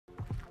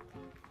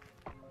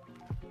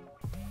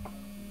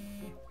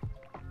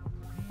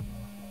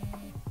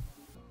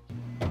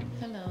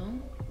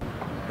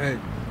Hey,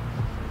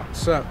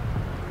 what's up?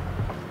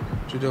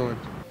 What you doing?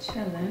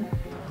 Chillin'.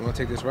 You wanna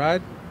take this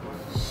ride?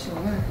 Sure.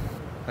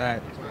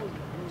 Alright.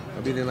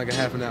 I'll be there in like a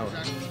half an hour.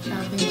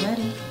 I'll be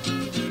ready.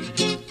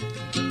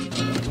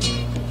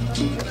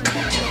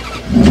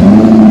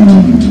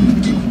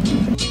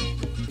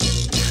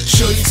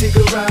 Shorty, take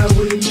a ride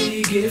with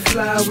me, get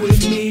fly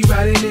with me,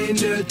 riding in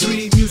the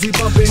 3, music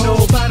bumping,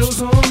 all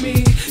bottles on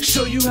me.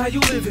 Show you how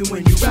you living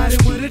when you riding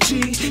with a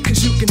G,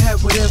 cause you can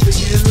have whatever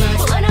you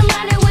like. When I'm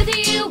riding with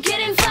you,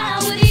 getting fly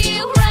with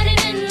you, riding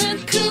in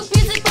the coupe,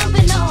 music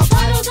bumping, all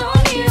bottles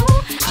on you.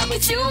 I'll be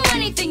doing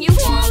anything you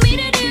want me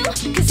to do,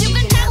 cause you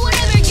can have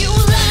whatever you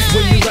like.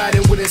 When you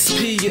riding with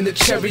SP in the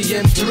Cherry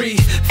M3,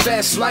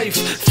 fast life,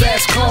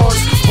 fast cars,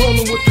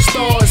 rolling with the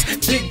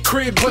stars, big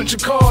crib, bunch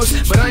of cars.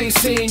 But I ain't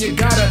saying you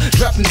gotta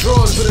drop them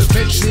drawers, but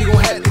eventually you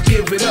gon' have to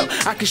give it up.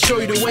 I can show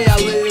you the way I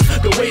live,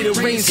 the way the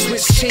rain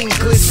switch, chain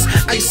glitz,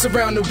 ice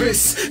around the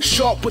wrist,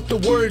 sharp with the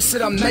words,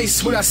 said I'm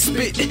nice when I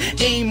spit,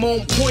 aim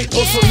on point,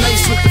 also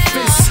nice with the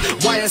fist.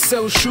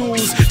 YSL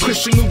shoes,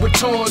 Christian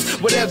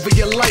Louboutins, whatever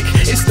you like,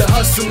 it's the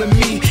hustle in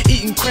me,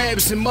 eating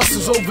crabs and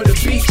mussels over the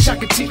beach. I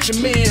can teach a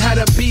man how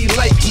to be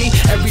like me.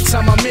 Every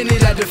time I'm in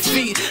it, I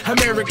defeat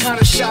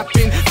Americana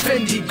shopping,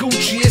 Fendi,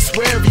 Gucci, it's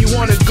wherever you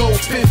wanna go.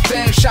 Fifth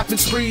Ave shopping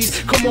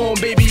sprees. Come on,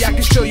 baby, I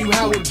can show you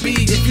how it be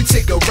if you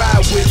take a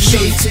ride with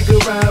me. Take a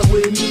ride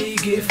with me,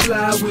 get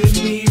fly with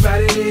me,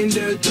 riding in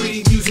the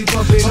 3, music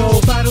bumping,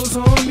 all bottles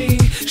on me.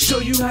 Show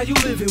you how you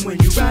living when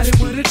you riding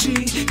with a G,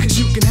 cause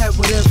you can have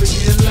whatever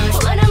you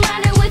like. When I'm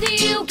riding with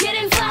you,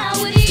 getting fly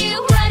with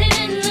you, riding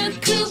in the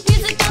coupe,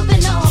 music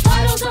bumping, all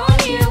bottles on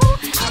you.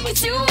 I'll be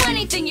doing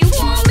anything you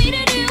want me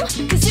to do,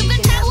 cause you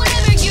can have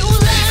whatever you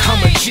like.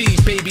 I'm a G,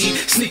 baby,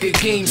 sneaker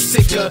game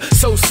sicker,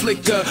 so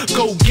slicker,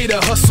 go get a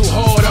hustle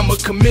hard, I'm a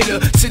committer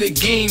to the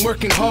game,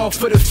 working hard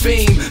for the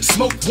fame.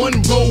 Smoke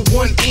one, roll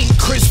one, ain't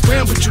Chris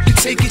Brown, but you can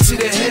take it to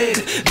the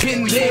head.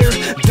 Been there,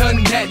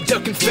 done that,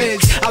 ducking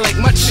feds. I like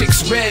my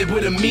chicks red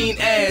with a mean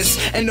ass,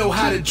 and know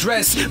how to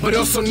dress, but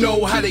also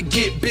know how to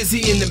get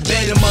busy in the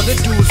bed. Them other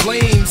dudes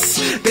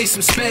lames, they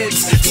some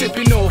speds,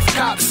 tipping off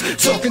cops,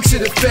 talking to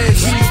the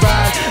feds. We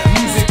ride,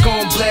 music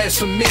on blast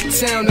from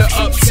Midtown to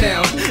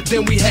Uptown,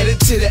 then we headed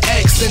to the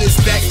X, then it's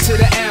back to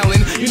the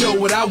Allen. You know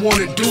what I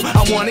wanna do,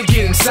 I wanna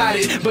get inside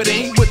it, but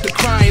ain't with the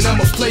crying, I'm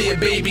a player,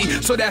 baby.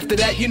 So after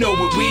that, you know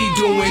what we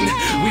doing,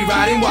 we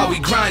riding while we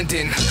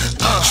grinding.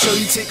 So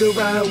you take a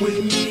ride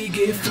with me,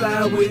 get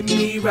fly with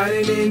me,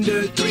 riding in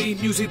the 3,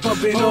 music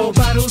bumping, all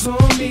bottles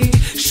on me.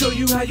 Show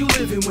you how you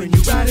living when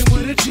you riding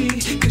with a G,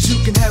 cause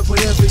you can have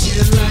whatever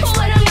you like.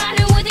 When I'm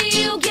riding with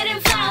you, getting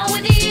fly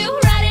with you,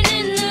 riding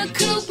in the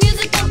coupe,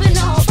 music bumping,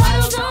 all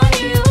bottles on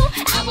you.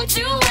 I would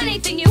do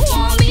anything you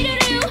want me to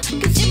do,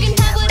 cause you can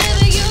have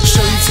whatever you like.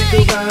 So you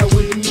take a ride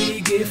with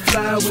me, get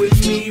fly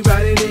with me,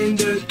 riding in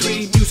the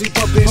 3, music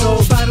bumping,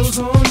 all bottles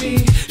on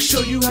me.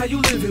 Show you how you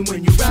living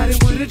when you riding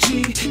with a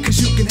G, cause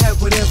you can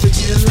have whatever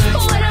you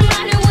like. When